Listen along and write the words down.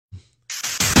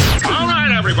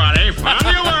everybody. On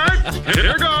the alert.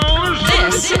 Here goes.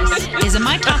 This is a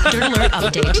My Talk Dirt Alert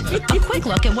update. A quick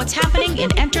look at what's happening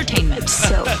in entertainment.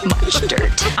 So much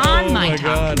dirt on My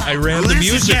Talk. God. I ran the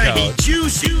music out.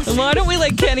 Why don't we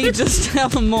let Kenny just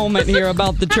have a moment here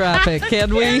about the traffic?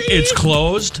 Can we? It's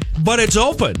closed, but it's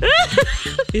open.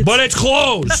 But it's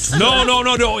closed. No.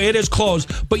 It is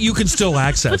closed, but you can still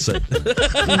access it. So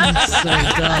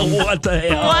dumb. What the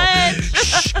hell?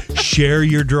 What? Share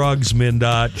your drugs,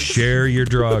 MnDOT. Share your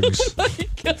drugs.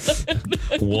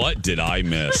 What did I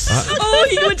miss?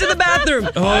 He went to the bathroom.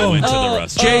 I went to the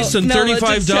restaurant. Jason, no, let's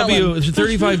just tell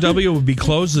 35W will be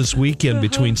closed this weekend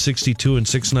between 62 and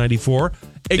 694.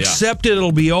 Except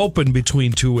it'll be open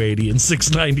between 280 and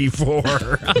 694.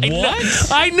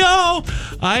 What? I know.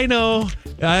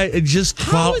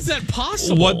 How is that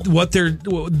possible?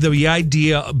 The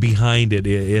idea behind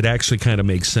it actually kind of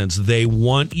makes sense. They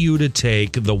want you to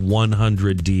take the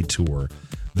 100 detour.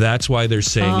 That's why they're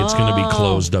saying it's going to be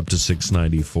closed up to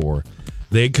 694.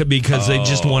 Because they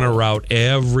just want to route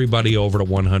everybody over to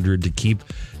 100 to keep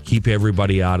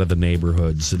everybody out of the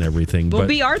neighborhoods and everything. Well,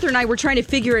 B. Arthur and I were trying to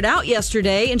figure it out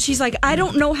yesterday, and she's like, I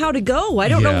don't know how to go. I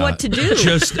don't know what to do.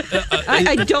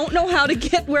 I don't know how to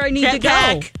get where I need to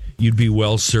go. You'd be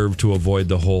well served to avoid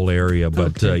the whole area.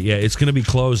 But, it's going to be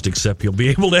closed, except you'll be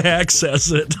able to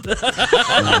access it.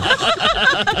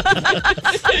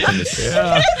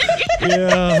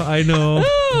 Yeah, I know.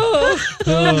 Oh,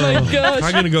 my gosh.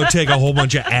 I'm going to go take a whole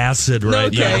bunch of acid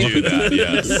right now. Do that,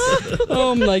 yes.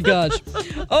 Oh, my gosh.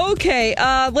 Okay,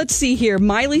 let's see here.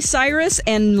 Miley Cyrus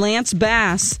and Lance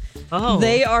Bass.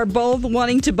 They are both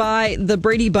wanting to buy the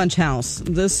Brady Bunch house.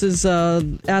 This is,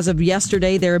 as of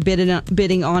yesterday, they're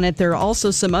bidding on it. There are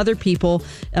also some other people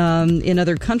in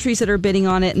other countries that are bidding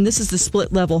on it. And this is the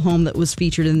split-level home that was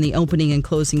featured in the opening and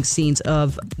closing scenes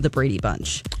of the Brady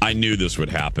Bunch. I knew this would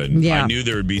happen. Yeah. I knew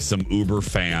there would be some Uber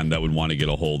fan that would want to get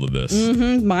a hold of this.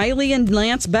 Mm-hmm. Miley and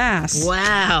Lance Bass.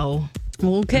 Wow.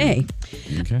 Okay.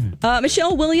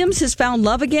 Michelle Williams has found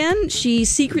love again. She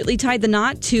secretly tied the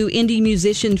knot to indie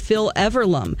musician Phil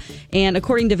Everlum. And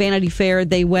according to Vanity Fair,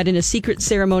 they wed in a secret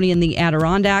ceremony in the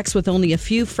Adirondacks with only a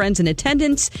few friends in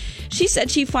attendance. She said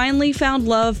she finally found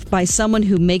love by someone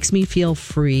who makes me feel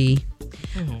free.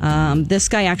 This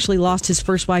guy actually lost his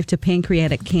first wife to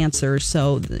pancreatic cancer.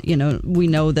 So, we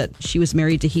know that she was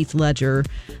married to Heath Ledger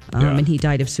and he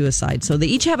died of suicide. So they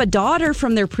each have a daughter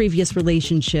from their previous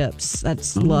relationships.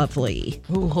 That's lovely.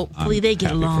 Ooh, hopefully they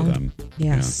get along.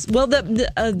 Yes. Yeah. Well,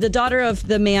 the daughter of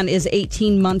the man is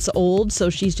 18 months old, so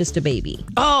she's just a baby.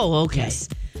 Oh, okay. Yes.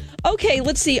 Okay,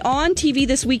 let's see. On TV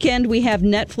this weekend, we have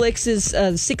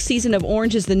Netflix's sixth season of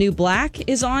Orange is the New Black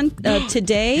is on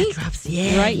today. That drops,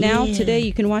 right now, today,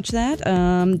 you can watch that.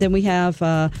 Then we have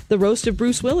the Roast of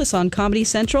Bruce Willis on Comedy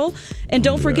Central. And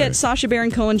don't forget Sacha Baron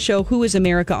Cohen's show, Who is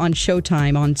America, on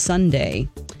Showtime on Sunday.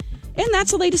 And that's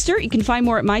the latest dirt. You can find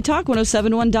more at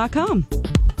mytalk1071.com.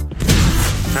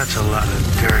 That's a lot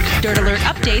of dirt. Dirt Alert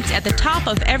updates at the top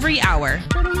of every hour.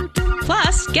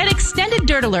 Plus, get extended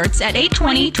Dirt Alerts at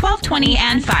 8:20, 12:20,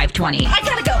 and 5:20. I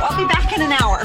gotta go. I'll be back in an hour.